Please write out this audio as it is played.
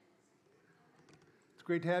It's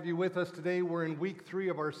great to have you with us today. We're in week 3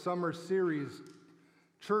 of our summer series,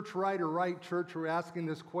 Church Right or Right Church. We're asking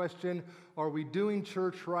this question, are we doing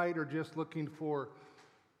church right or just looking for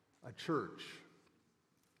a church?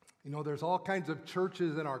 You know, there's all kinds of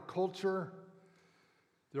churches in our culture.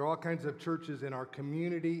 There are all kinds of churches in our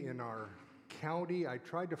community, in our county. I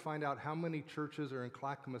tried to find out how many churches are in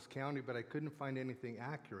Clackamas County, but I couldn't find anything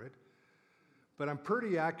accurate. But I'm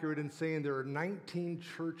pretty accurate in saying there are 19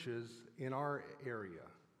 churches in our area,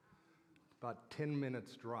 about 10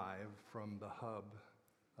 minutes drive from the hub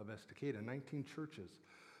of Estacada, 19 churches.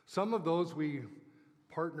 Some of those we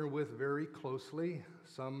partner with very closely,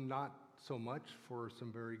 some not so much for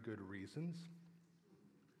some very good reasons.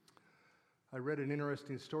 I read an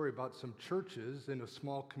interesting story about some churches in a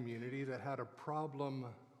small community that had a problem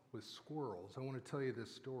with squirrels. I want to tell you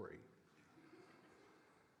this story.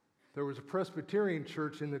 There was a Presbyterian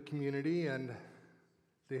church in the community, and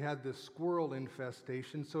they had this squirrel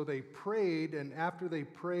infestation. So they prayed, and after they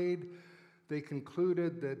prayed, they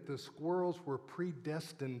concluded that the squirrels were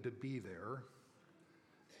predestined to be there,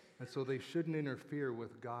 and so they shouldn't interfere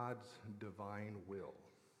with God's divine will.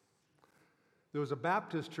 There was a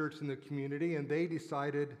Baptist church in the community, and they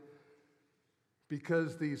decided,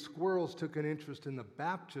 because these squirrels took an interest in the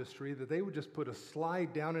baptistry, that they would just put a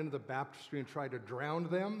slide down into the baptistry and try to drown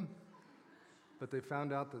them. But they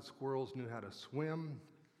found out that squirrels knew how to swim,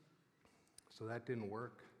 so that didn't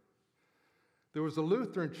work. There was a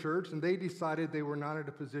Lutheran church, and they decided they were not in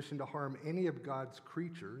a position to harm any of God's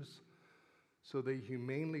creatures, so they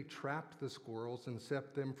humanely trapped the squirrels and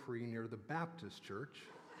set them free near the Baptist church.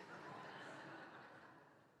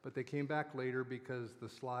 But they came back later because the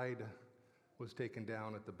slide was taken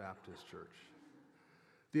down at the Baptist church.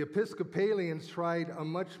 The Episcopalians tried a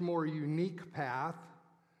much more unique path.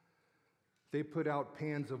 They put out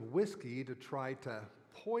pans of whiskey to try to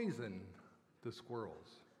poison the squirrels.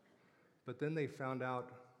 But then they found out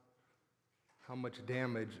how much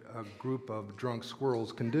damage a group of drunk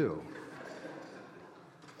squirrels can do.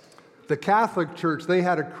 The Catholic Church, they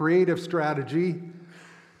had a creative strategy.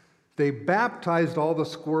 They baptized all the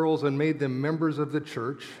squirrels and made them members of the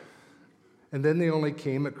church, and then they only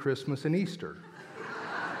came at Christmas and Easter.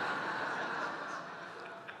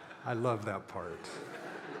 I love that part.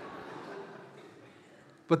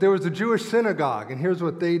 But there was a Jewish synagogue, and here's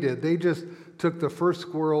what they did. They just took the first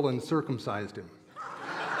squirrel and circumcised him.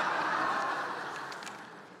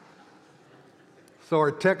 So our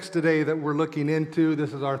text today that we're looking into,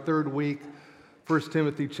 this is our third week, 1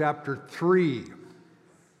 Timothy chapter 3.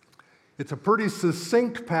 It's a pretty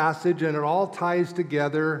succinct passage, and it all ties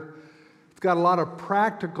together. It's got a lot of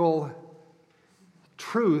practical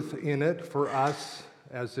truth in it for us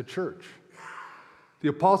as the church. The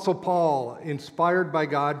Apostle Paul, inspired by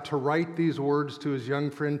God to write these words to his young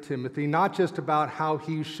friend Timothy, not just about how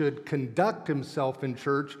he should conduct himself in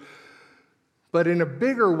church, but in a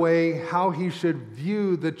bigger way, how he should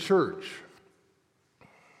view the church.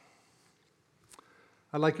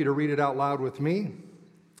 I'd like you to read it out loud with me.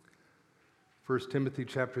 1 Timothy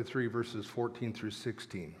chapter 3, verses 14 through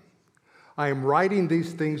 16. I am writing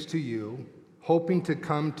these things to you, hoping to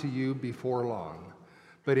come to you before long.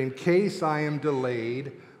 But in case I am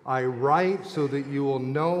delayed, I write so that you will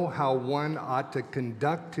know how one ought to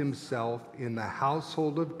conduct himself in the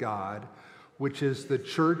household of God, which is the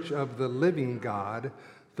church of the living God,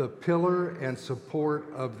 the pillar and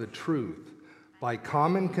support of the truth. By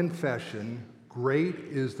common confession, great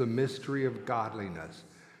is the mystery of godliness.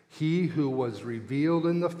 He who was revealed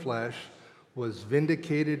in the flesh was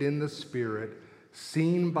vindicated in the spirit,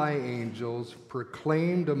 seen by angels,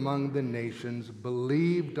 proclaimed among the nations,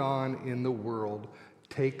 believed on in the world,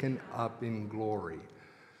 taken up in glory.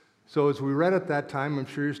 So as we read at that time, I'm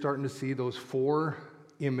sure you're starting to see those 4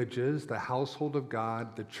 images: the household of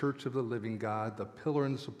God, the church of the living God, the pillar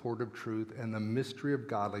and support of truth, and the mystery of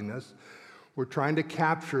godliness. We're trying to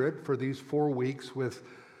capture it for these 4 weeks with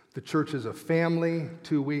the church as a family.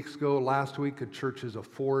 2 weeks ago, last week, the church is a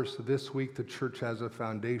force. This week, the church has a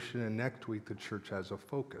foundation, and next week, the church has a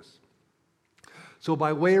focus. So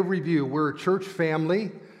by way of review, we're a church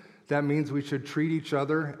family. That means we should treat each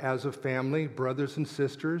other as a family, brothers and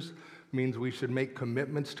sisters. It means we should make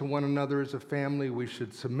commitments to one another as a family. We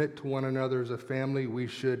should submit to one another as a family. We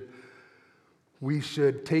should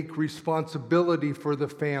take responsibility for the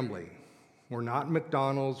family. We're not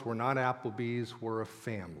McDonald's, we're not Applebee's, we're a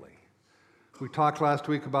family. We talked last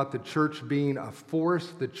week about the church being a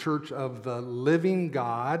force, the church of the living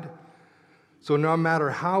God. So no matter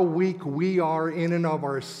how weak we are in and of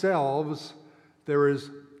ourselves, there is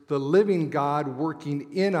the living God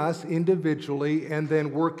working in us individually and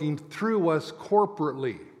then working through us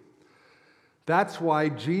corporately. That's why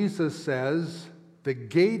Jesus says the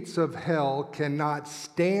gates of hell cannot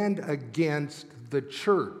stand against the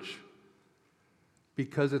church,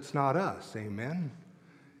 because it's not us, amen?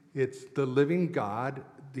 It's the living God,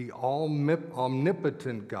 the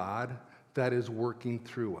omnipotent God that is working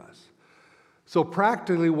through us. So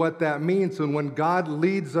practically what that means, and when God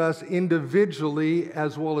leads us individually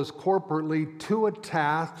as well as corporately to a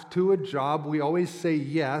task, to a job, we always say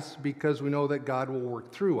yes because we know that God will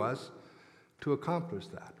work through us to accomplish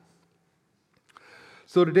that.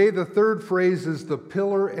 So today the third phrase is the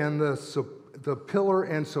pillar and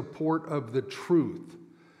support of the truth.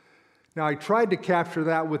 Now I tried to capture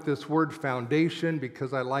that with this word foundation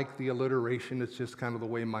because I like the alliteration. It's just kind of the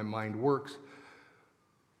way my mind works.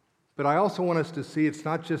 But I also want us to see it's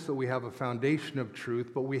not just that we have a foundation of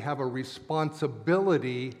truth, but we have a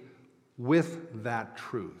responsibility with that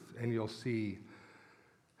truth. And you'll see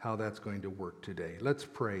how that's going to work today. Let's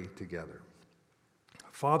pray together.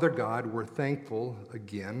 Father God, we're thankful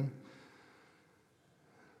again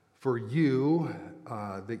for you,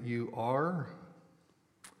 that you are.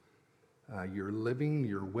 You're living,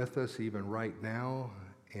 you're with us even right now,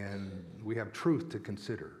 and we have truth to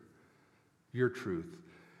consider, your truth,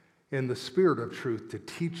 and the Spirit of truth to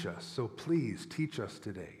teach us. So please teach us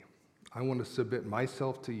today. I want to submit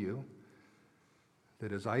myself to you,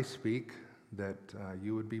 that as I speak, that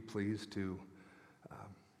you would be pleased to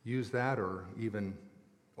use that or even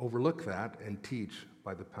overlook that and teach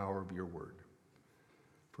by the power of your word.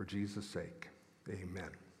 For Jesus' sake, amen.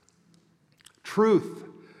 Truth.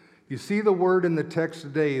 You see the word in the text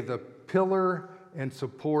today, the pillar and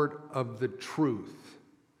support of the truth.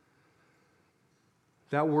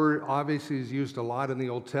 That word obviously is used a lot in the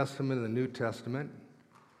Old Testament and the New Testament.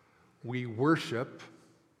 We worship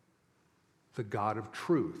the God of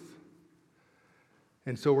truth.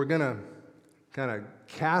 And so we're going to kind of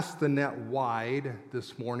cast the net wide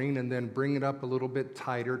this morning and then bring it up a little bit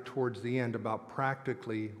tighter towards the end about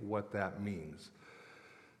practically what that means.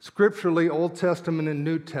 Scripturally, Old Testament and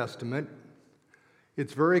New Testament,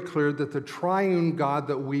 it's very clear that the triune God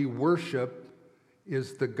that we worship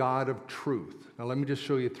is the God of truth. Now let me just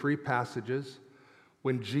show you three passages.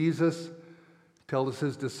 When Jesus tells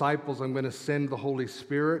his disciples, I'm going to send the Holy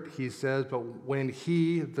Spirit, he says, but when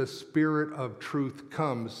he, the Spirit of truth,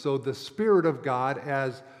 comes. So the Spirit of God,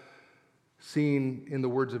 as seen in the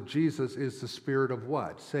words of Jesus, is the Spirit of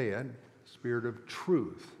what? Say it. Spirit of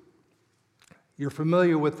truth. You're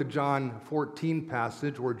familiar with the John 14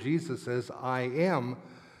 passage where Jesus says, I am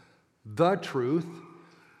the truth.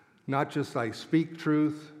 Not just I speak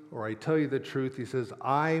truth or I tell you the truth. He says,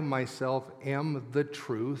 I myself am the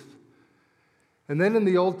truth. And then in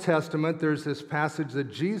the Old Testament, there's this passage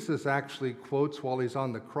that Jesus actually quotes while he's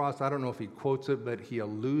on the cross. I don't know if he quotes it, but he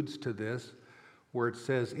alludes to this, where it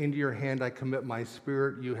says, into your hand I commit my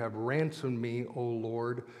spirit. You have ransomed me, O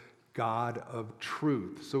Lord, God of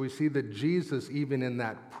truth. So we see that Jesus, even in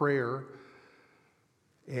that prayer,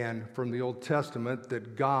 and from the Old Testament,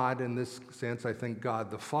 that God, in this sense, I think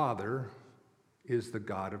God the Father, is the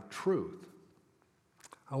God of truth.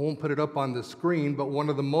 I won't put it up on the screen, but one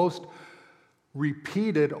of the most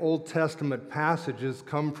repeated Old Testament passages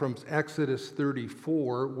come from Exodus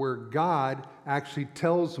 34, where God actually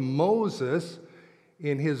tells Moses,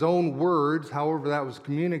 in his own words, however that was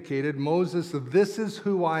communicated, Moses, this is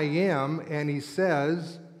who I am, and he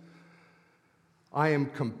says, I am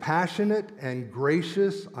compassionate and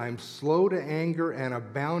gracious, I am slow to anger and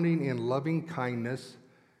abounding in loving kindness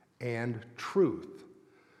and truth.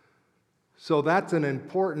 So that's an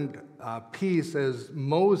important piece as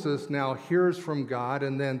Moses now hears from God,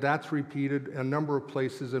 and then that's repeated a number of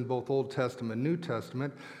places in both Old Testament and New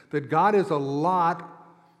Testament, that God is a lot,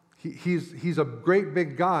 he's a great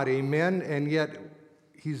big God, amen, and yet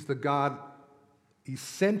he's the God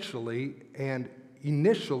essentially and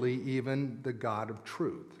initially even the God of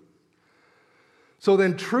truth. So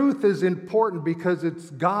then truth is important because it's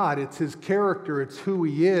God, it's his character, it's who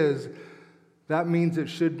he is. That means it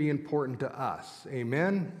should be important to us.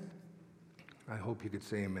 Amen? I hope you could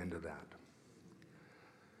say amen to that.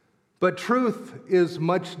 But truth is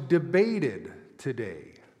much debated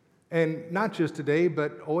today. And not just today,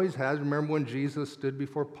 but always has. Remember when Jesus stood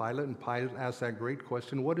before Pilate and Pilate asked that great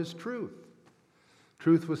question, what is truth?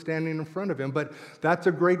 Truth was standing in front of him. But that's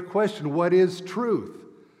a great question. What is truth?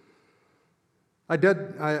 I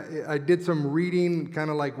did some reading, kind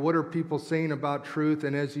of like what are people saying about truth,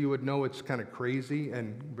 and as you would know, it's kind of crazy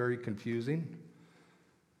and very confusing.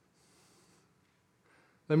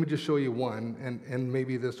 Let me just show you one, and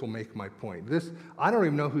maybe this will make my point. I don't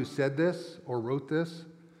even know who said this or wrote this.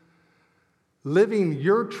 Living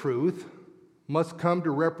your truth must come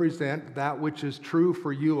to represent that which is true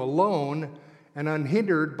for you alone and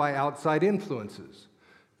unhindered by outside influences.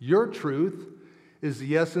 Your truth is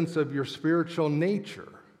the essence of your spiritual nature.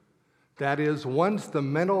 That is, once the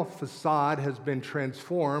mental facade has been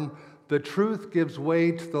transformed, the truth gives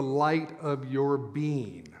way to the light of your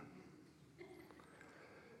being.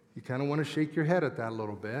 You kind of want to shake your head at that a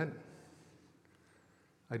little bit.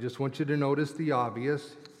 I just want you to notice the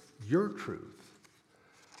obvious, your truth.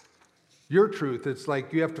 Your truth, it's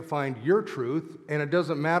like you have to find your truth, and it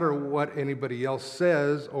doesn't matter what anybody else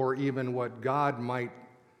says or even what God might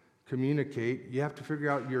communicate. You have to figure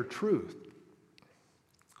out your truth.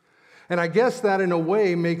 And I guess that in a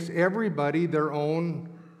way makes everybody their own,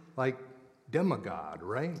 like, demigod,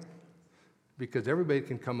 right? Because everybody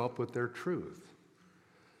can come up with their truth.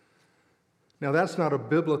 Now, that's not a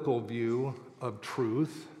biblical view of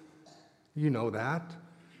truth. You know that.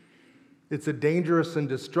 It's a dangerous and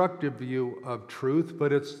destructive view of truth,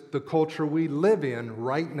 but it's the culture we live in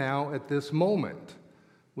right now at this moment,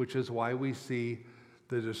 which is why we see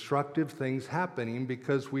the destructive things happening,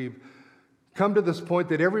 because we've come to this point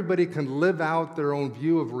that everybody can live out their own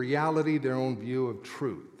view of reality, their own view of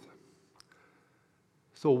truth.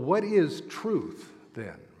 So what is truth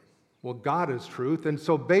then? Well, God is truth, and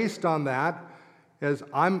so based on that,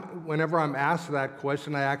 whenever I'm asked that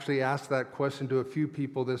question, I actually asked that question to a few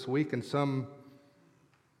people this week, and some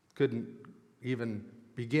couldn't even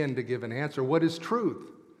begin to give an answer. What is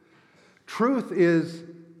truth? Truth is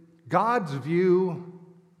God's view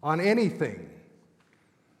on anything.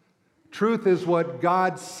 Truth is what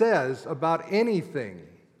God says about anything.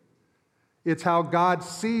 It's how God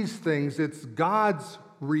sees things. It's God's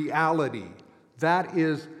reality. That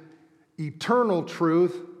is eternal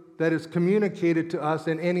truth that is communicated to us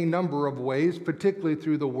in any number of ways, particularly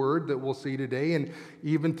through the Word that we'll see today, and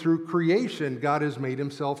even through creation, God has made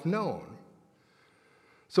himself known.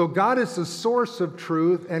 So God is the source of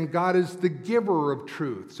truth, and God is the giver of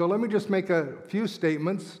truth. So let me just make a few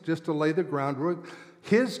statements just to lay the groundwork.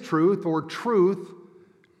 His truth, or truth,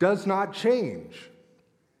 does not change.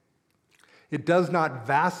 It does not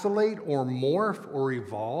vacillate or morph or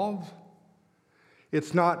evolve.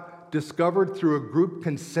 It's not discovered through a group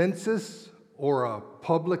consensus or a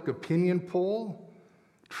public opinion poll.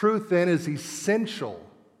 Truth, then, is essential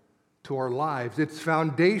to our lives. It's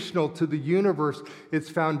foundational to the universe. It's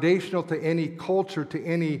foundational to any culture, to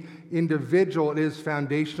any individual. It is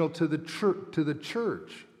foundational to the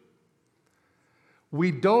church.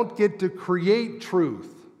 We don't get to create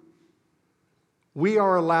truth. We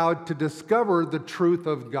are allowed to discover the truth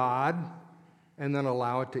of God and then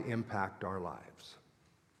allow it to impact our lives.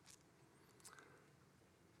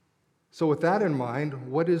 So with that in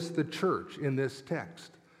mind, what is the church in this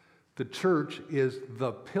text? The church is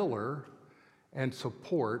the pillar and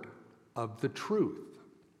support of the truth.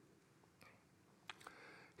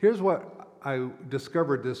 Here's what I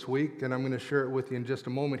discovered this week, and I'm going to share it with you in just a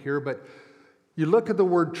moment here, but you look at the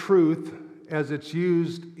word truth as it's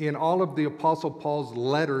used in all of the Apostle Paul's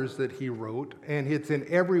letters that he wrote, and it's in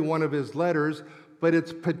every one of his letters, but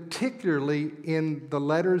it's particularly in the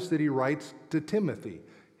letters that he writes to Timothy,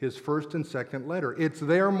 his first and second letter. It's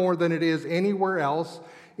there more than it is anywhere else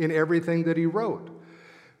in everything that he wrote.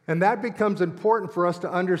 And that becomes important for us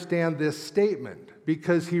to understand this statement,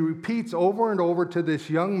 because he repeats over and over to this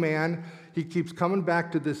young man, he keeps coming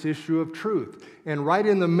back to this issue of truth. And right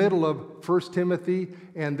in the middle of 1 Timothy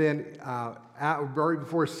and then right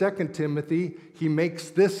before 2 Timothy, he makes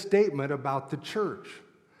this statement about the church.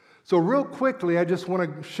 So real quickly, I just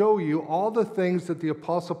want to show you all the things that the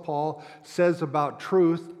Apostle Paul says about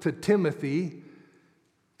truth to Timothy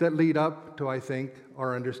that lead up to, I think,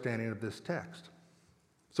 our understanding of this text.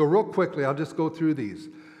 So real quickly, I'll just go through these.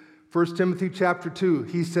 1 Timothy chapter 2,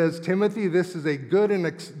 he says, Timothy, this is good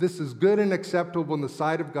and acceptable in the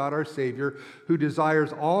sight of God our Savior, who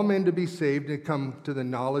desires all men to be saved and come to the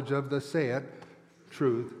knowledge of the, say it,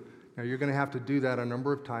 truth. Now, you're going to have to do that a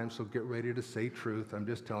number of times, so get ready to say truth. I'm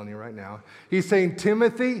just telling you right now. He's saying,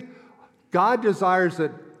 Timothy, God desires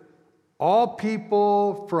that all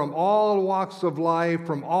people from all walks of life,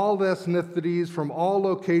 from all ethnicities, from all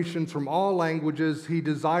locations, from all languages, he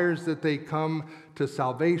desires that they come to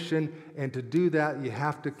salvation, and to do that, you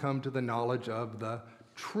have to come to the knowledge of the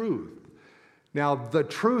truth. Now, the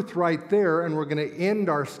truth right there, and we're going to end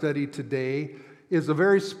our study today, is a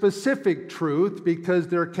very specific truth, because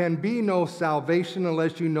there can be no salvation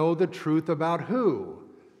unless you know the truth about who?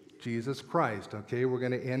 Jesus Christ. Okay, we're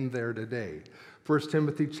going to end there today. 1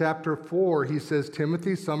 Timothy chapter 4, he says,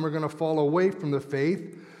 Timothy, some are going to fall away from the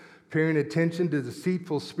faith paying attention to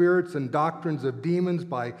deceitful spirits and doctrines of demons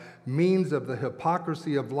by means of the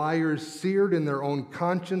hypocrisy of liars, seared in their own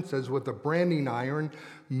conscience as with a branding iron,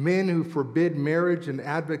 men who forbid marriage and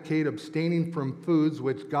advocate abstaining from foods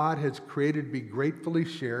which God has created to be gratefully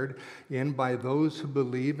shared in by those who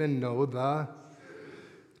believe and know the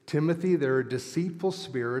Timothy, there are deceitful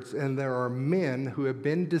spirits, and there are men who have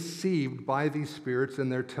been deceived by these spirits,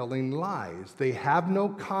 and they're telling lies. They have no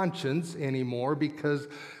conscience anymore because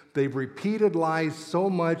they've repeated lies so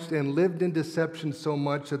much and lived in deception so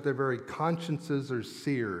much that their very consciences are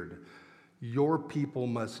seared. Your people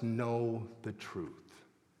must know the truth.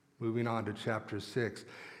 Moving on to chapter 6.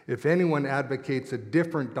 If anyone advocates a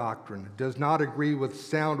different doctrine, does not agree with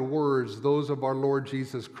sound words, those of our Lord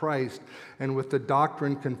Jesus Christ, and with the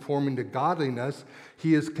doctrine conforming to godliness,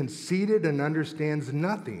 he is conceited and understands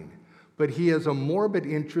nothing, but he has a morbid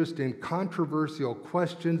interest in controversial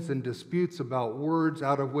questions and disputes about words,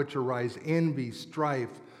 out of which arise envy,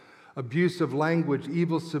 strife, abusive language,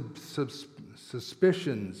 evil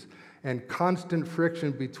suspicions, and constant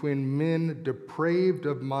friction between men depraved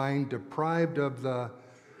of mind, deprived of the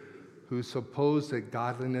who suppose that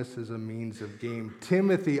godliness is a means of gain.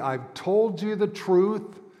 Timothy, I've told you the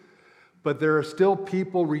truth, but there are still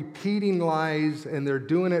people repeating lies, and they're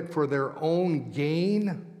doing it for their own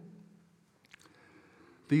gain.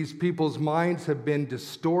 These people's minds have been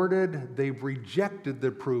distorted. They've rejected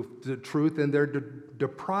the truth, and they're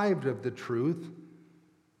deprived of the truth.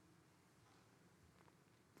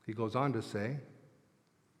 He goes on to say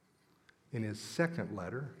in his second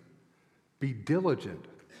letter, be diligent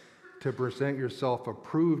to present yourself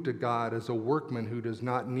approved to God as a workman who does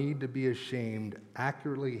not need to be ashamed,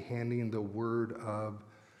 accurately handling the word of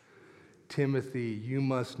Timothy. You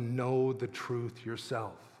must know the truth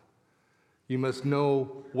yourself. You must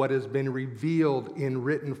know what has been revealed in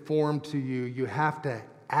written form to you. You have to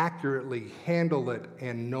accurately handle it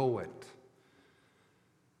and know it.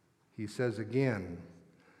 He says again,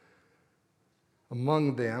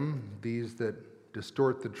 among them, these that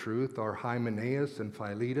distort the truth are Hymenaeus and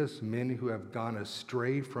Philetus, men who have gone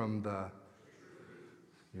astray from the...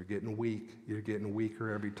 You're getting weak. You're getting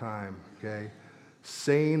weaker every time, okay?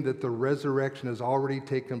 Saying that the resurrection has already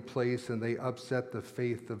taken place, and they upset the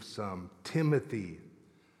faith of some. Timothy,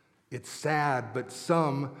 it's sad, but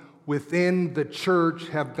some within the church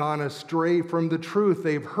have gone astray from the truth.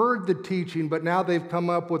 They've heard the teaching, but now they've come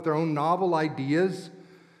up with their own novel ideas,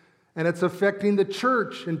 and it's affecting the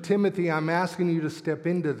church. And Timothy, I'm asking you to step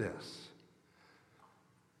into this.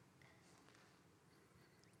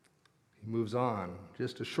 He moves on.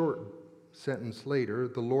 Just a short sentence later,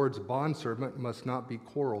 the Lord's bondservant must not be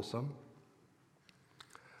quarrelsome,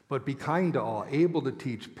 but be kind to all, able to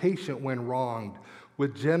teach, patient when wronged,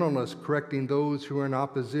 with gentleness correcting those who are in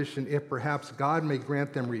opposition, if perhaps God may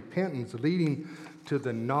grant them repentance, leading to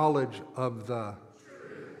the knowledge of the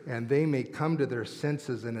and they may come to their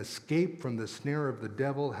senses and escape from the snare of the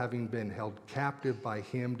devil, having been held captive by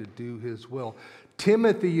him to do his will.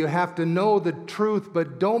 Timothy, you have to know the truth,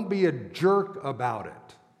 but don't be a jerk about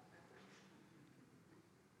it.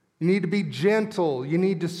 You need to be gentle. You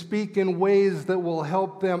need to speak in ways that will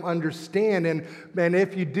help them understand. And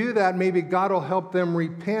if you do that, maybe God will help them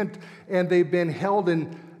repent, and they've been held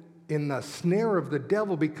in the snare of the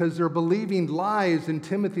devil because they're believing lies. And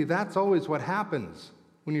Timothy, that's always what happens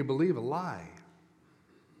when you believe a lie.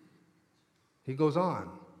 He goes on,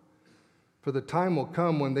 for the time will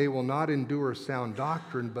come when they will not endure sound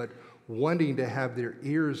doctrine, but wanting to have their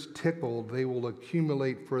ears tickled, they will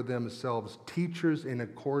accumulate for themselves teachers in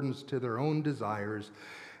accordance to their own desires,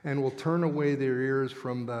 and will turn away their ears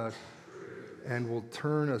from and will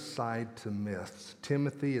turn aside to myths.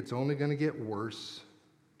 Timothy, it's only going to get worse.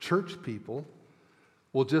 Church people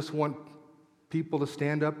will just want people to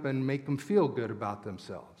stand up and make them feel good about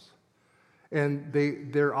themselves. And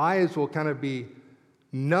their eyes will kind of be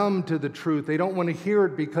numb to the truth. They don't want to hear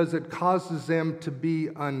it because it causes them to be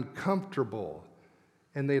uncomfortable.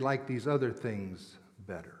 And they like these other things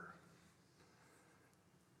better.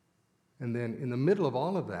 And then in the middle of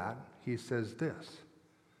all of that, he says this,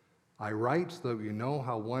 I write so that you know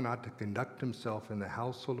how one ought to conduct himself in the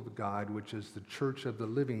household of God, which is the church of the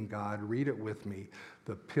living God. Read it with me.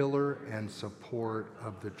 The pillar and support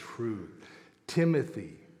of the truth.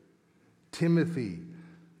 Timothy,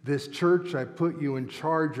 this church I put you in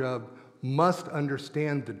charge of must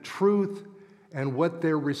understand the truth and what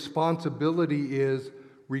their responsibility is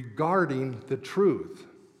regarding the truth.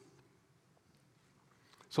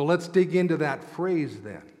 So let's dig into that phrase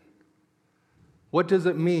then. What does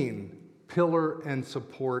it mean, pillar and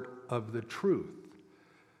support of the truth?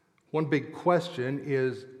 One big question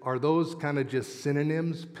is, are those kind of just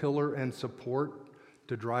synonyms, pillar and support,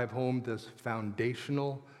 to drive home this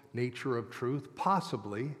foundational nature of truth?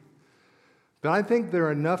 Possibly. But I think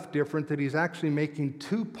they're enough different that he's actually making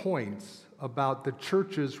 2 points about the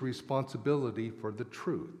church's responsibility for the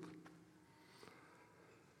truth.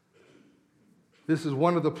 This is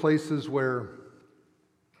one of the places where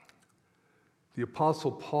the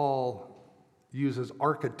Apostle Paul uses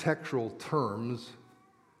architectural terms,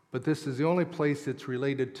 but this is the only place it's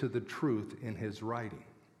related to the truth in his writing.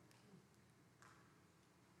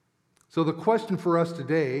 So the question for us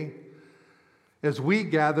today, as we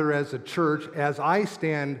gather as a church, as I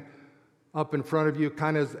stand up in front of you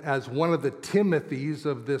kind of as one of the Timothys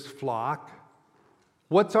of this flock,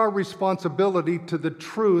 what's our responsibility to the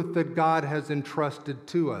truth that God has entrusted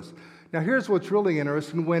to us? Now here's what's really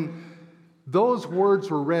interesting. When those words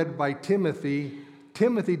were read by Timothy,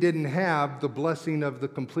 Timothy didn't have the blessing of the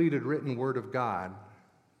completed written word of God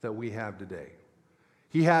that we have today.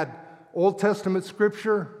 He had Old Testament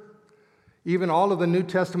scripture. Even all of the New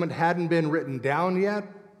Testament hadn't been written down yet.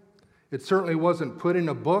 It certainly wasn't put in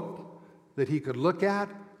a book that he could look at.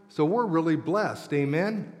 So we're really blessed,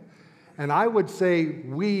 amen? And I would say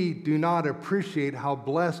we do not appreciate how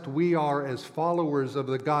blessed we are as followers of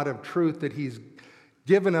the God of truth that he's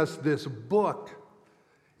given us this book.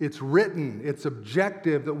 It's written, it's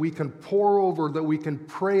objective, that we can pore over, that we can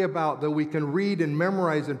pray about, that we can read and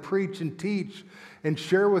memorize and preach and teach and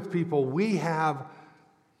share with people. We have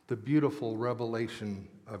the beautiful revelation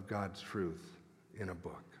of God's truth in a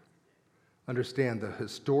book. Understand, the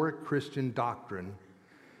historic Christian doctrine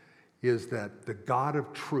is that the God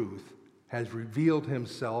of truth has revealed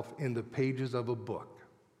himself in the pages of a book.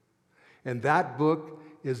 And that book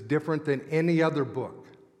is different than any other book.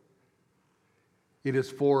 It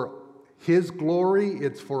is for his glory,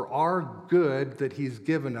 it's for our good that he's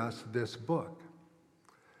given us this book.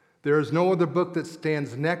 There is no other book that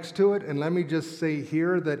stands next to it, and let me just say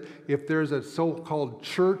here that if there's a so-called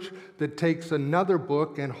church that takes another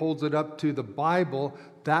book and holds it up to the Bible,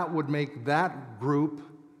 that would make that group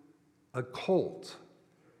a cult.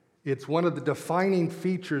 It's one of the defining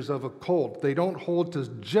features of a cult. They don't hold to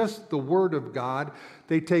just the Word of God.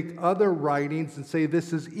 They take other writings and say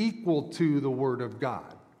this is equal to the Word of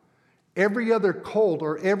God. Every other cult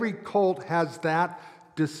or every cult has that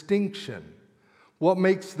distinction. What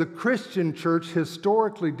makes the Christian church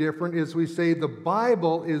historically different is we say the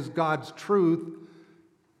Bible is God's truth,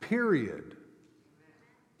 period.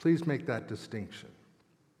 Please make that distinction.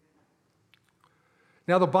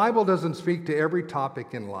 Now, the Bible doesn't speak to every topic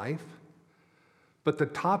in life, but the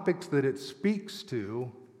topics that it speaks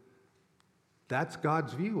to, that's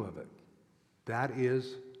God's view of it. That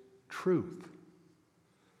is truth.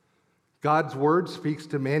 God's word speaks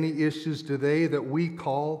to many issues today that we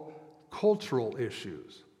call cultural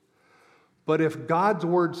issues. But if God's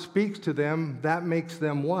word speaks to them, that makes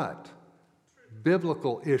them what?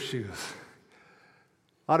 Biblical issues.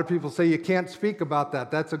 A lot of people say you can't speak about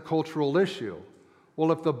that. That's a cultural issue.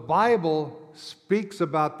 Well, if the Bible speaks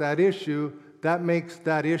about that issue, that makes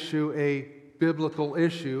that issue a biblical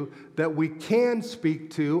issue that we can speak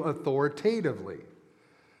to authoritatively.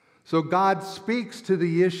 So God speaks to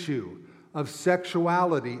the issue of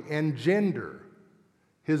sexuality and gender.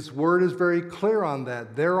 His word is very clear on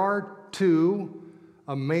that. There are two,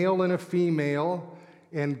 a male and a female,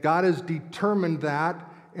 and God has determined that,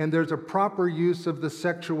 and there's a proper use of the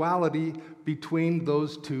sexuality between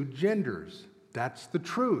those two genders. That's the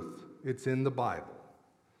truth. It's in the Bible.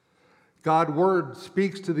 God's word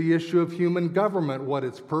speaks to the issue of human government, what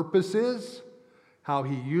its purpose is, how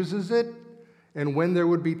he uses it, and when there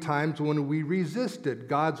would be times when we resist it.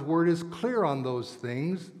 God's word is clear on those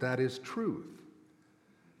things. That is truth.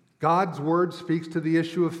 God's word speaks to the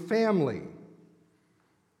issue of family.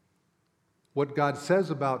 What God says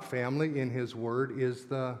about family in his word is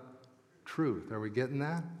the truth. Are we getting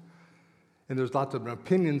that? And there's lots of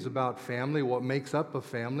opinions about family, what makes up a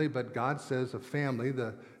family, but God says a family,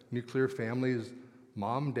 the nuclear family, is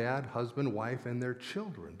mom, dad, husband, wife, and their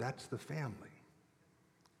children. That's the family.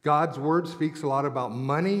 God's word speaks a lot about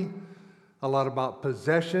money, a lot about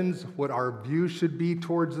possessions, what our view should be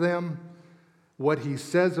towards them. What he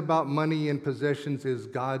says about money and possessions is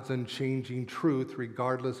God's unchanging truth,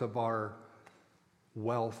 regardless of our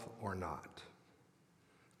wealth or not.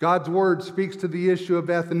 God's word speaks to the issue of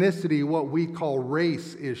ethnicity, what we call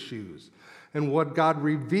race issues. And what God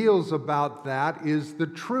reveals about that is the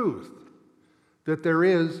truth, that there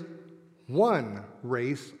is one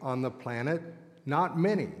race on the planet, not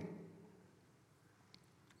many.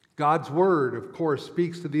 God's word, of course,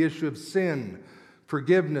 speaks to the issue of sin,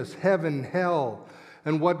 forgiveness, heaven, hell,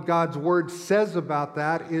 And what God's Word says about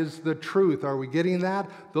that is the truth. Are we getting that?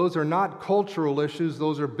 Those are not cultural issues.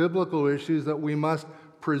 Those are biblical issues that we must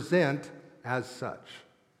present as such.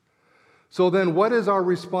 So then, what is our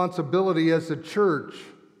responsibility as a church?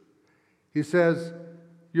 He says,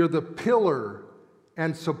 you're the pillar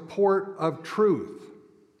and support of truth.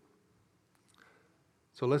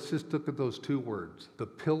 So let's just look at those two words, the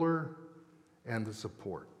pillar and the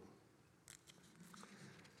support.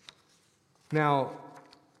 Now,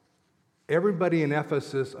 everybody in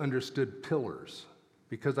Ephesus understood pillars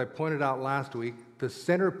because I pointed out last week the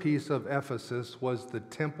centerpiece of Ephesus was the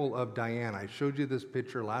temple of Diana. I showed you this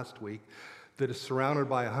picture last week that is surrounded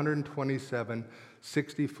by 127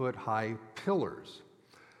 60-foot high pillars.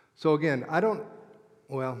 So again,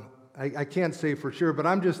 I can't say for sure, but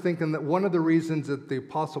I'm just thinking that one of the reasons that the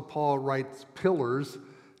Apostle Paul writes pillars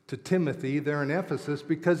to Timothy there in Ephesus,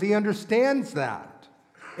 because he understands that.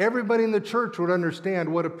 Everybody in the church would understand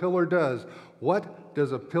what a pillar does. What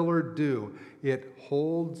does a pillar do? It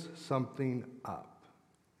holds something up.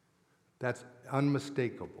 That's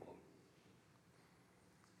unmistakable.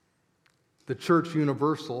 The church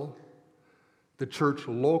universal, the church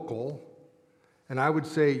local, and I would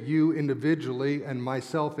say you individually and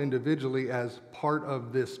myself individually as part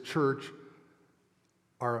of this church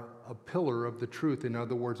are a pillar of the truth. In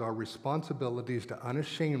other words, our responsibility is to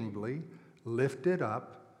unashamedly lift it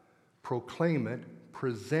up, proclaim it,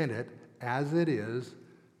 present it as it is,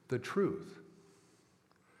 the truth.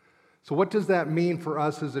 So what does that mean for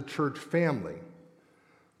us as a church family?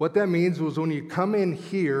 What that means was when you come in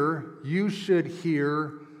here, you should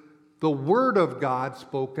hear the Word of God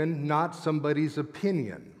spoken, not somebody's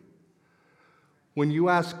opinion. When you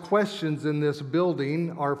ask questions in this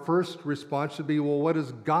building, our first response should be, well, what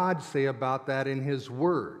does God say about that in His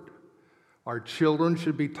Word? Our children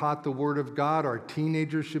should be taught the Word of God. Our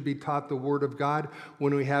teenagers should be taught the Word of God.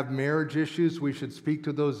 When we have marriage issues, we should speak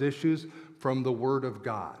to those issues from the Word of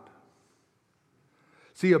God.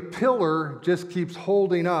 See, a pillar just keeps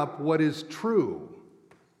holding up what is true.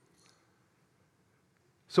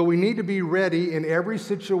 So we need to be ready in every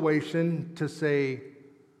situation to say,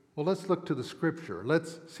 well, let's look to the Scripture.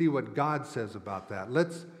 Let's see what God says about that.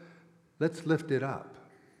 Let's lift it up.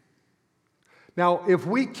 Now, if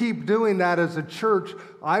we keep doing that as a church,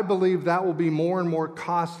 I believe that will be more and more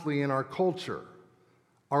costly in our culture.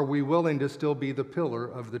 Are we willing to still be the pillar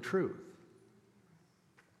of the truth?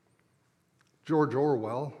 George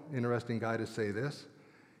Orwell, interesting guy to say this,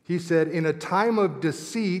 he said, in a time of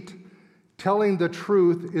deceit, telling the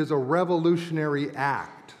truth is a revolutionary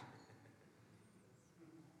act.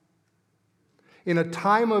 In a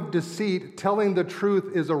time of deceit, telling the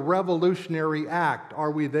truth is a revolutionary act.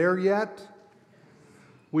 Are we there yet?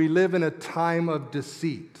 We live in a time of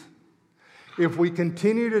deceit. If we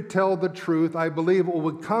continue to tell the truth, I believe it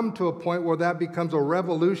will come to a point where that becomes a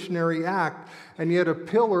revolutionary act, and yet a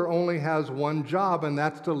pillar only has one job, and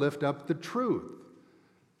that's to lift up the truth.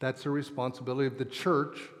 That's the responsibility of the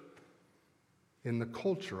church in the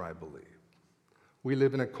culture, I believe. We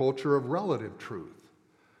live in a culture of relative truth.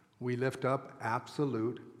 We lift up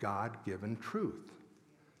absolute God-given truth.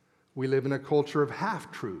 We live in a culture of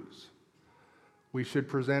half-truths. We should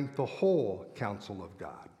present the whole counsel of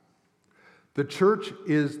God. The church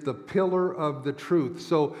is the pillar of the truth.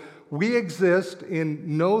 So we exist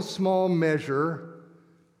in no small measure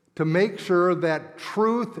to make sure that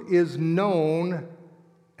truth is known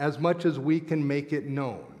as much as we can make it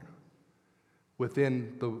known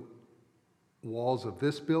within the walls of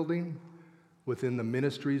this building, within the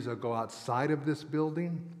ministries that go outside of this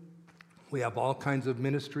building. We have all kinds of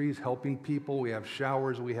ministries helping people. We have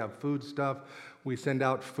showers, we have food stuff. We send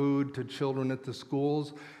out food to children at the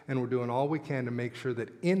schools, and we're doing all we can to make sure that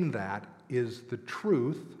in that is the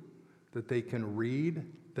truth that they can read,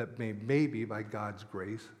 that maybe by God's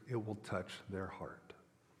grace, it will touch their heart.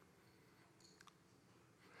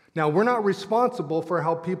 Now, we're not responsible for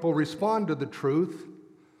how people respond to the truth,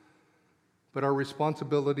 but our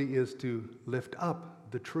responsibility is to lift up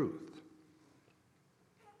the truth.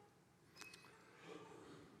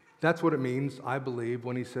 That's what it means, I believe,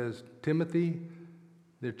 when he says, Timothy,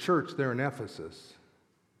 the church there in Ephesus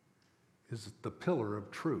is the pillar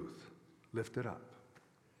of truth. Lift it up.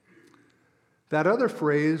 That other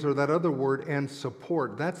phrase or that other word, and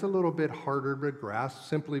support, that's a little bit harder to grasp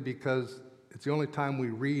simply because it's the only time we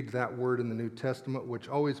read that word in the New Testament, which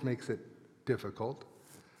always makes it difficult.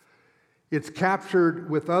 It's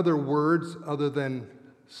captured with other words other than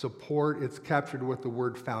support. It's captured with the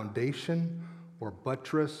word foundation or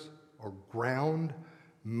buttress or ground,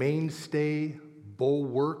 mainstay,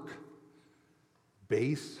 bulwark,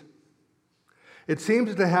 base. It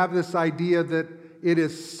seems to have this idea that it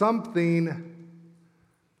is something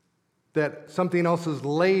that something else is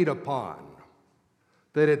laid upon,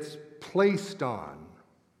 that it's placed on.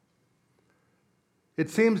 It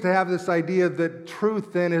seems to have this idea that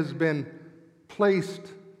truth then has been placed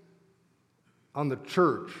on the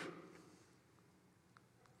church.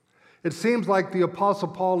 It seems like the Apostle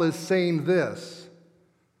Paul is saying this,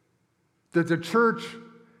 that the church,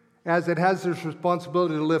 as it has this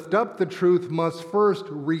responsibility to lift up the truth, must first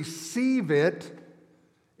receive it,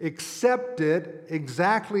 accept it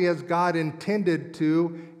exactly as God intended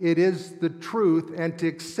to. It is the truth, and to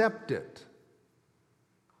accept it.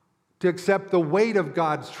 To accept the weight of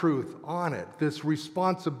God's truth on it, this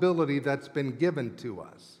responsibility that's been given to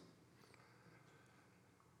us.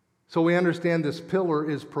 So we understand this pillar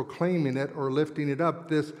is proclaiming it or lifting it up.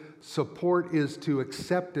 This support is to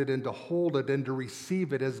accept it and to hold it and to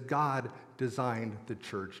receive it as God designed the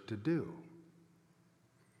church to do.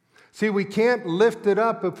 See, we can't lift it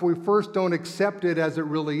up if we first don't accept it as it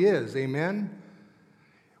really is. Amen?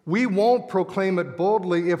 We won't proclaim it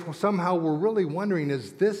boldly if somehow we're really wondering,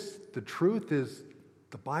 is this the truth? Is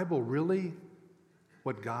the Bible really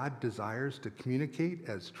what God desires to communicate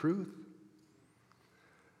as truth?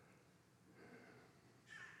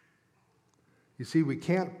 You see, we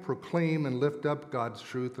can't proclaim and lift up God's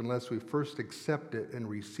truth unless we first accept it and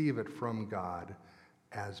receive it from God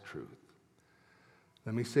as truth.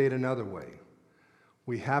 Let me say it another way.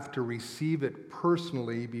 We have to receive it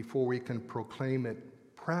personally before we can proclaim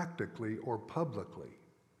it practically or publicly.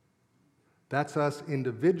 That's us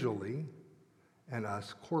individually and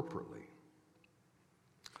us corporately.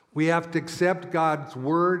 We have to accept God's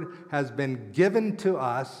word has been given to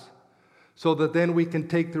us so that then we can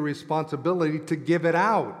take the responsibility to give it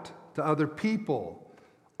out to other people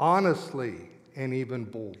honestly and even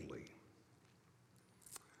boldly.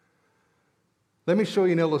 Let me show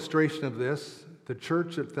you an illustration of this. The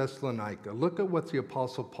church at Thessalonica. Look at what the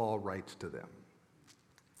Apostle Paul writes to them.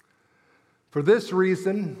 For this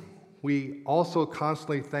reason, we also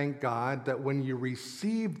constantly thank God that when you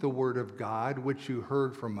received the word of God, which you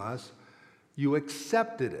heard from us, you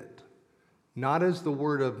accepted it, not as the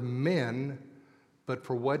word of men, but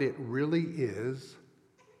for what it really is,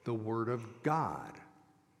 the word of God,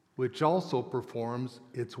 which also performs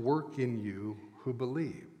its work in you who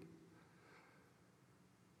believe.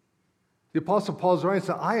 The Apostle Paul's writing,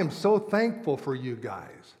 said, I am so thankful for you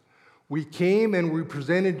guys. We came and we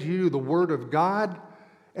presented to you the word of God,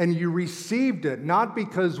 and you received it, not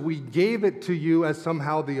because we gave it to you as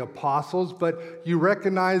somehow the apostles, but you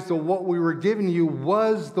recognized that what we were giving you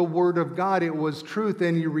was the word of God. It was truth,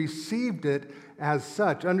 and you received it as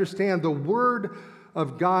such. Understand, the word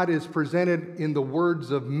of God is presented in the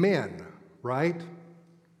words of men, right?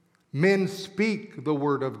 Men speak the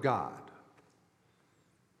word of God.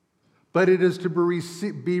 But it is to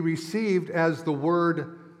be received as the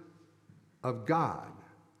word of God.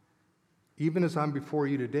 Even as I'm before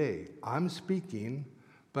you today, I'm speaking,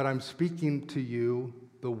 but I'm speaking to you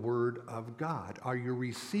the word of God. Are you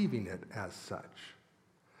receiving it as such?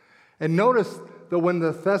 And notice that when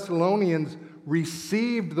the Thessalonians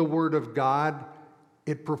received the word of God,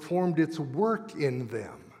 it performed its work in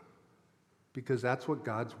them, because that's what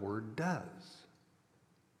God's word does.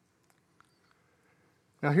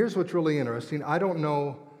 Now, here's what's really interesting. I don't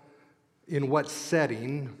know in what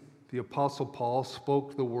setting the Apostle Paul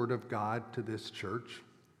spoke the word of God to this church,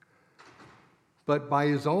 but by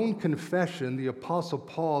his own confession, the Apostle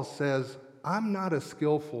Paul says, I'm not a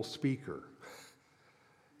skillful speaker.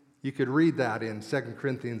 You could read that in 2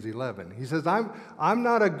 Corinthians 11. He says, I'm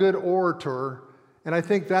not a good orator, and I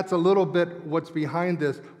think that's a little bit what's behind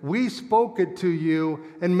this. We spoke it to you,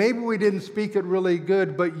 and maybe we didn't speak it really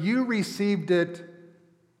good, but you received it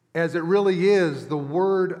as it really is, the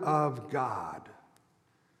word of God.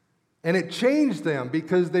 And it changed them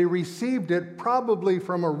because they received it probably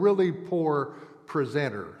from a really poor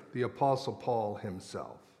presenter, the Apostle Paul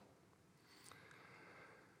himself.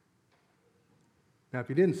 Now, if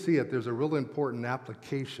you didn't see it, there's a real important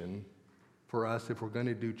application for us if we're going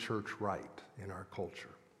to do church right in our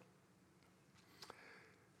culture.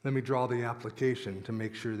 Let me draw the application to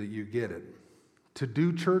make sure that you get it. To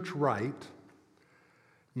do church right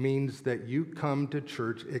means that you come to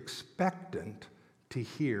church expectant to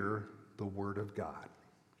hear the word of God.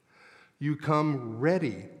 You come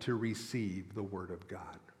ready to receive the word of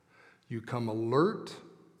God. You come alert.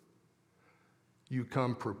 You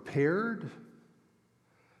come prepared.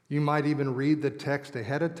 You might even read the text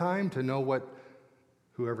ahead of time to know what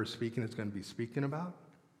whoever's speaking is going to be speaking about.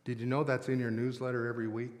 Did you know that's in your newsletter every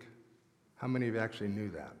week? How many of you actually knew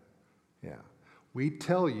that? Yeah. We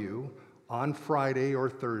tell you on Friday or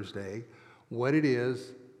Thursday what it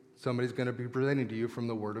is somebody's going to be presenting to you from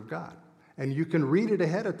the Word of God. And you can read it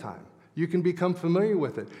ahead of time. You can become familiar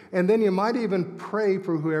with it. And then you might even pray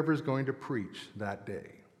for whoever's going to preach that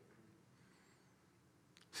day.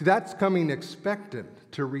 See, that's coming expectant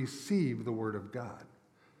to receive the Word of God.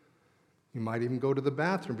 You might even go to the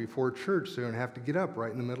bathroom before church so you don't have to get up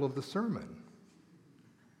right in the middle of the sermon.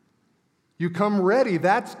 You come ready.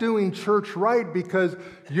 That's doing church right because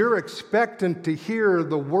you're expectant to hear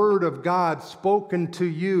the Word of God spoken to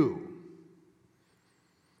you.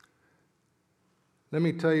 Let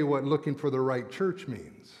me tell you what looking for the right church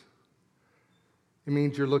means. It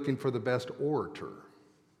means you're looking for the best orator,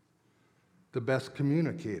 the best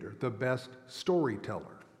communicator, the best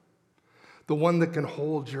storyteller, the one that can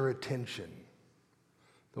hold your attention,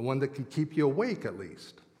 the one that can keep you awake at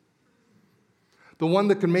least, the one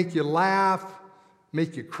that can make you laugh,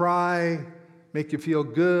 make you cry, make you feel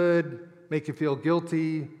good, make you feel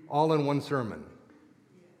guilty, all in one sermon.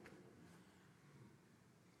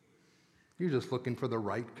 You're just looking for the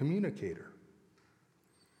right communicator.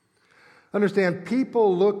 Understand,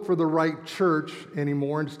 people look for the right church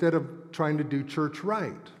anymore instead of trying to do church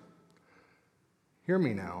right. Hear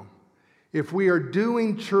me now. If we are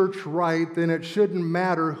doing church right, then it shouldn't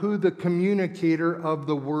matter who the communicator of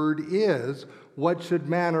the word is. What should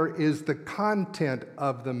matter is the content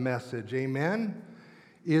of the message. Amen?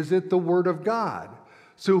 Is it the Word of God?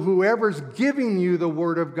 So whoever's giving you the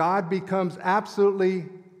Word of God becomes absolutely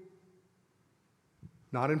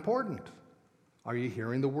not important. Are you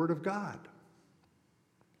hearing the Word of God?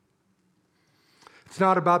 It's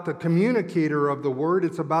not about the communicator of the Word,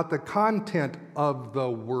 it's about the content of the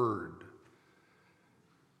Word.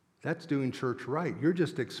 That's doing church right. You're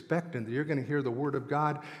just expectant that you're going to hear the Word of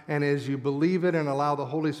God, and as you believe it and allow the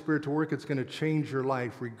Holy Spirit to work, it's going to change your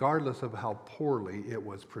life regardless of how poorly it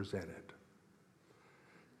was presented.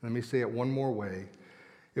 Let me say it one more way.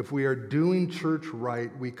 If we are doing church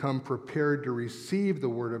right, we come prepared to receive the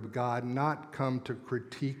Word of God, not come to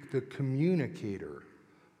critique the communicator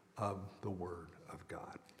of the Word of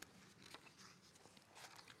God.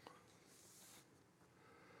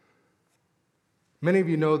 Many of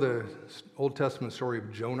you know the Old Testament story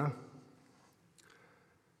of Jonah.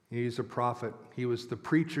 He's a prophet. He was the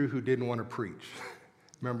preacher who didn't want to preach.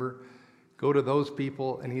 Remember? Go to those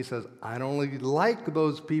people, and he says, I don't really like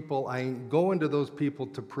those people. I ain't going to those people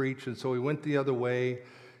to preach. And so he went the other way.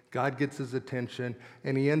 God gets his attention,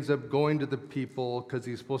 and he ends up going to the people because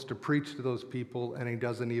he's supposed to preach to those people, and he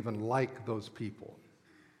doesn't even like those people.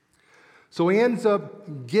 So he ends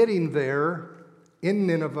up getting there in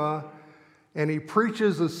Nineveh, and he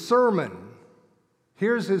preaches a sermon.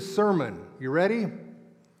 Here's his sermon. You ready?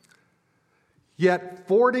 Yet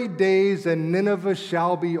 40 days and Nineveh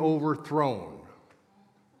shall be overthrown.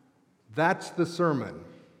 That's the sermon.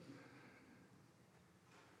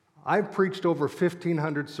 I've preached over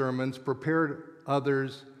 1,500 sermons, prepared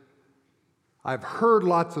others. I've heard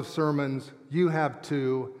lots of sermons. You have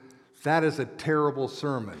too. That is a terrible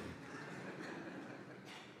sermon.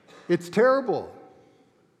 It's terrible.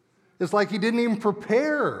 It's like he didn't even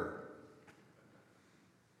prepare.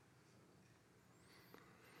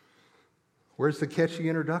 Where's the catchy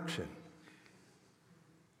introduction?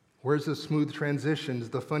 Where's the smooth transitions,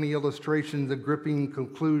 the funny illustrations, the gripping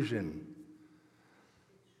conclusion?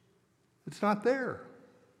 It's not there.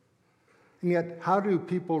 And yet, how do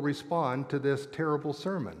people respond to this terrible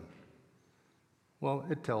sermon? Well,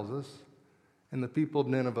 it tells us, and the people of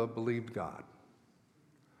Nineveh believed God.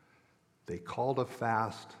 They called a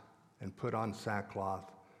fast and put on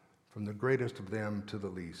sackcloth, from the greatest of them to the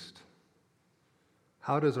least.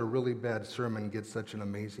 How does a really bad sermon get such an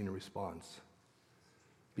amazing response?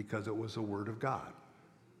 Because it was the Word of God.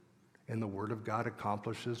 And the Word of God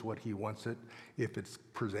accomplishes what He wants it if it's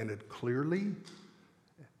presented clearly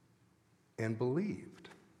and believed.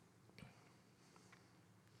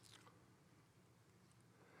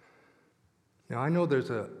 Now, I know there's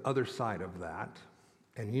a other side of that,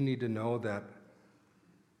 and you need to know that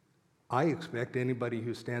I expect anybody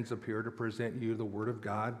who stands up here to present you the Word of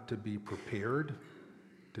God to be prepared,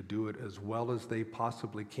 to do it as well as they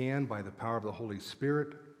possibly can by the power of the Holy Spirit,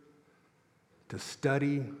 to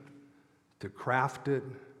study, to craft it,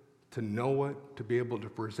 to know it, to be able to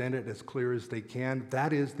present it as clear as they can.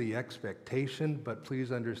 That is the expectation, but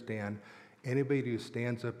please understand, anybody who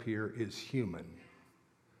stands up here is human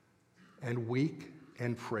and weak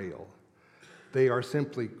and frail. They are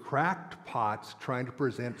simply cracked pots trying to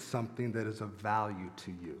present something that is of value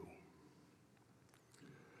to you.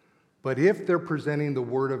 But if they're presenting the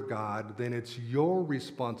Word of God, then it's your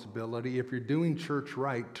responsibility, if you're doing church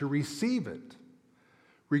right, to receive it,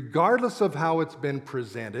 regardless of how it's been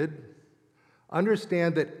presented,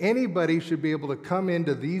 Understand that anybody should be able to come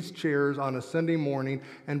into these chairs on a Sunday morning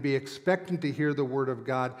and be expecting to hear the Word of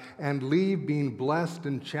God and leave being blessed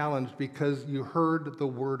and challenged because you heard the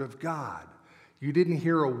Word of God. You didn't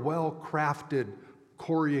hear a well-crafted,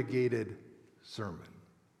 choreograted sermon.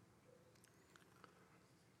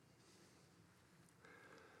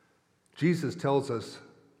 Jesus tells us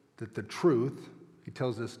that the truth, he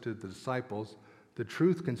tells us to the disciples, the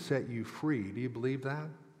truth can set you free. Do you believe that?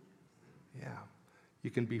 Yeah.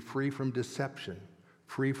 You can be free from deception,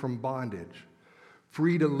 free from bondage,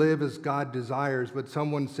 free to live as God desires. But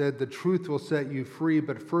someone said the truth will set you free,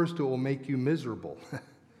 but first it will make you miserable.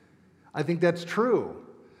 I think that's true.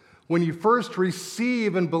 When you first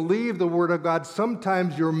receive and believe the Word of God,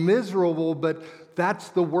 sometimes you're miserable, but that's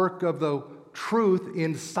the work of the truth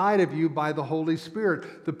inside of you by the Holy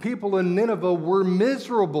Spirit. The people in Nineveh were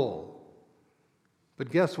miserable.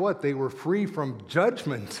 But guess what? They were free from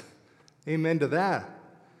judgment. Amen to that.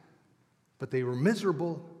 But they were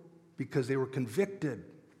miserable because they were convicted.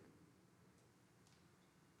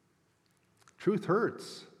 Truth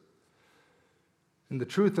hurts. And the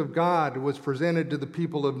truth of God was presented to the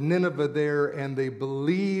people of Nineveh there, and they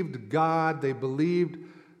believed God. They believed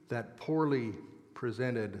that poorly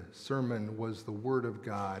presented sermon was the Word of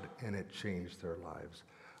God, and it changed their lives.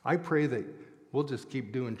 I pray that we'll just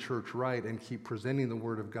keep doing church right and keep presenting the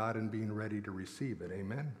Word of God and being ready to receive it.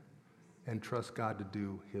 Amen? And trust God to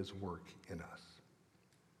do His work in us.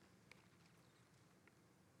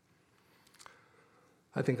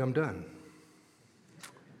 I think I'm done.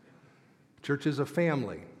 Church is a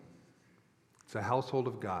family. It's a household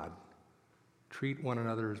of God. Treat one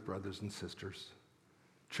another as brothers and sisters.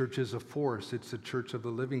 Church is a force. It's the church of the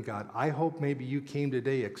living God. I hope maybe you came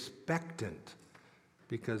today expectant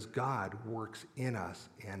because God works in us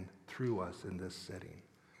and through us in this setting.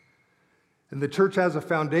 And the church has a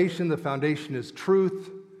foundation. The foundation is truth,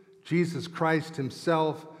 Jesus Christ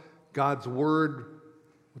Himself, God's Word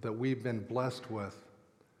that we've been blessed with.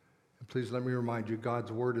 And please let me remind you,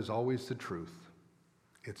 God's Word is always the truth.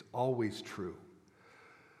 It's always true.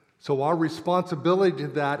 So our responsibility to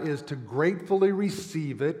that is to gratefully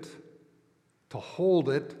receive it, to hold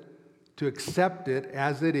it, to accept it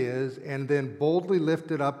as it is, and then boldly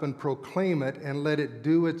lift it up and proclaim it and let it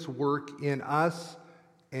do its work in us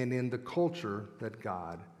and in the culture that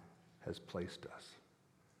God has placed us.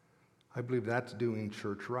 I believe that's doing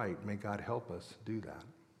church right. May God help us do that.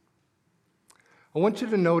 I want you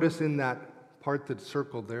to notice in that part that's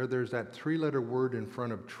circled there, there's that three-letter word in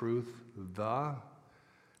front of truth, the.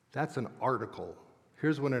 That's an article.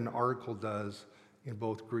 Here's what an article does in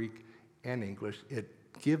both Greek and English. It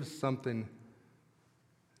gives something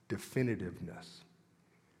definitiveness.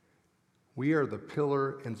 We are the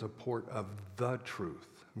pillar and support of the truth.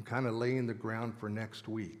 I'm kind of laying the ground for next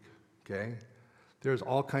week, okay? There's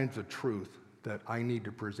all kinds of truth that I need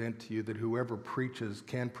to present to you that whoever preaches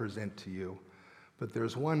can present to you. But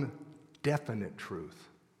there's one definite truth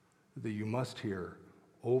that you must hear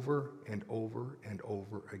over and over and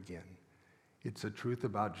over again. It's the truth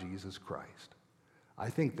about Jesus Christ. I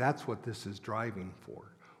think that's what this is driving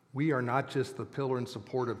for. We are not just the pillar and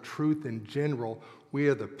support of truth in general. We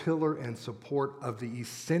are the pillar and support of the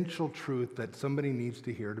essential truth that somebody needs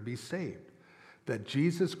to hear to be saved. That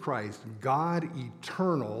Jesus Christ, God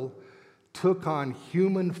eternal, took on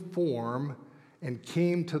human form and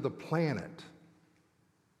came to the planet.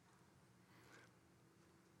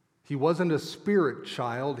 He wasn't a spirit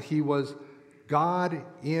child. He was God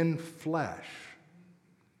in flesh.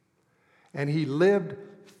 And He lived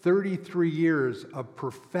 33 years of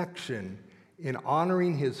perfection in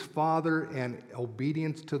honoring His Father and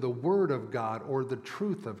obedience to the Word of God or the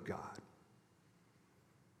truth of God.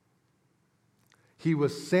 He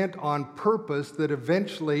was sent on purpose that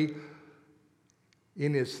eventually,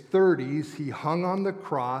 in His 30s, He hung on the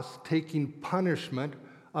cross, taking punishment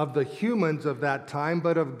of the humans of that time,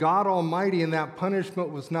 but of God Almighty, and that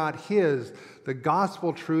punishment was not His. The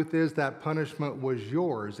gospel truth is that punishment was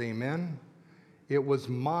yours, amen? It was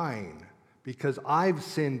mine, because I've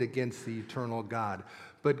sinned against the eternal God.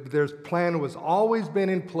 But there's plan was always been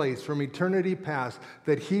in place from eternity past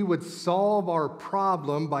that He would solve our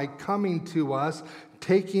problem by coming to us,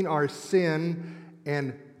 taking our sin,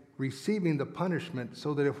 and receiving the punishment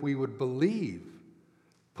so that if we would believe,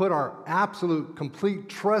 put our absolute, complete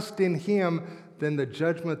trust in Him, then the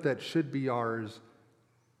judgment that should be ours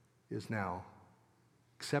is now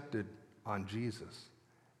accepted on Jesus,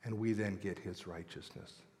 and we then get His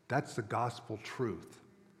righteousness. That's the gospel truth.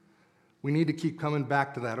 We need to keep coming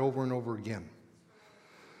back to that over and over again.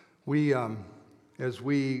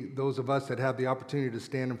 those of us that have the opportunity to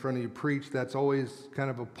stand in front of you preach, that's always kind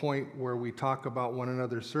of a point where we talk about one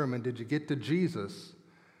another's sermon. Did you get to Jesus?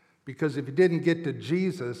 Because if you didn't get to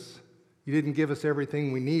Jesus, you didn't give us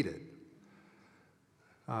everything we needed.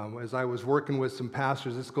 As I was working with some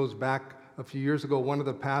pastors, this goes back a few years ago, one of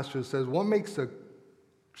the pastors says, what makes a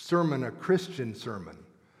sermon a Christian sermon?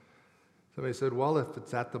 Somebody said, well, if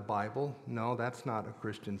it's at the Bible, no, that's not a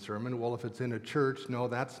Christian sermon. Well, if it's in a church, no,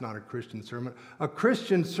 that's not a Christian sermon. A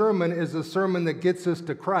Christian sermon is a sermon that gets us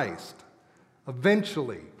to Christ,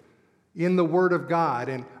 eventually, in the Word of God.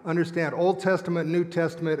 And understand, Old Testament, New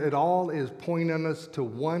Testament, it all is pointing us to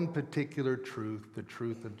one particular truth, the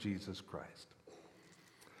truth of Jesus Christ.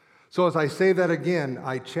 So as I say that again,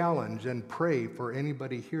 I challenge and pray for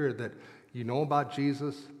anybody here that you know about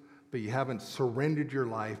Jesus, but you haven't surrendered your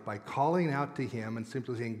life by calling out to Him and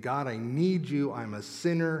simply saying, God, I need you. I'm a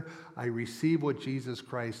sinner. I receive what Jesus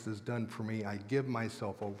Christ has done for me. I give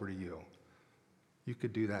myself over to you. You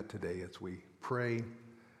could do that today as we pray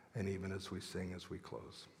and even as we sing, as we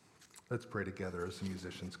close. Let's pray together as the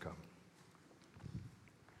musicians come.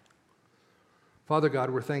 Father God,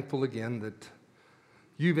 we're thankful again that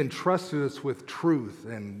You've entrusted us with truth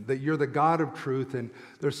and that You're the God of truth, and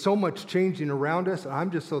there's so much changing around us.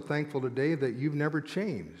 I'm just so thankful today that You've never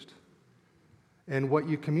changed. And what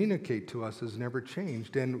You communicate to us has never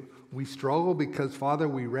changed. And we struggle because, Father,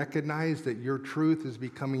 we recognize that Your truth is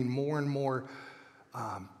becoming more and more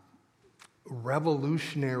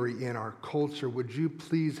revolutionary in our culture. Would You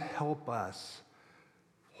please help us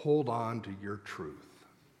hold on to Your truth?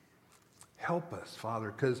 Help us,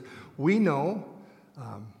 Father, because we know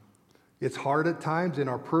it's hard at times in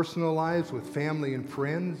our personal lives with family and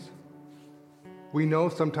friends. We know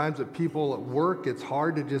sometimes that people at work, it's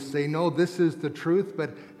hard to just say, no, this is the truth, but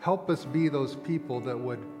help us be those people that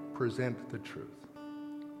would present the truth.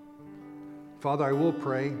 Father, I will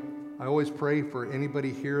pray. I always pray for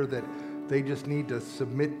anybody here that they just need to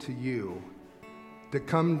submit to You, to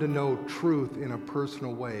come to know truth in a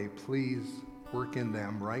personal way. Please work in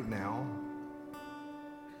them right now.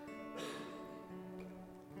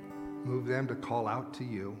 Move them to call out to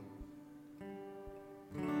You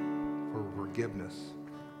for forgiveness,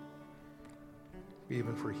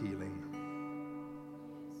 even for healing.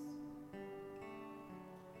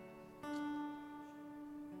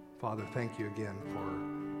 Father, thank You again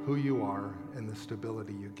for who You are and the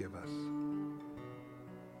stability You give us.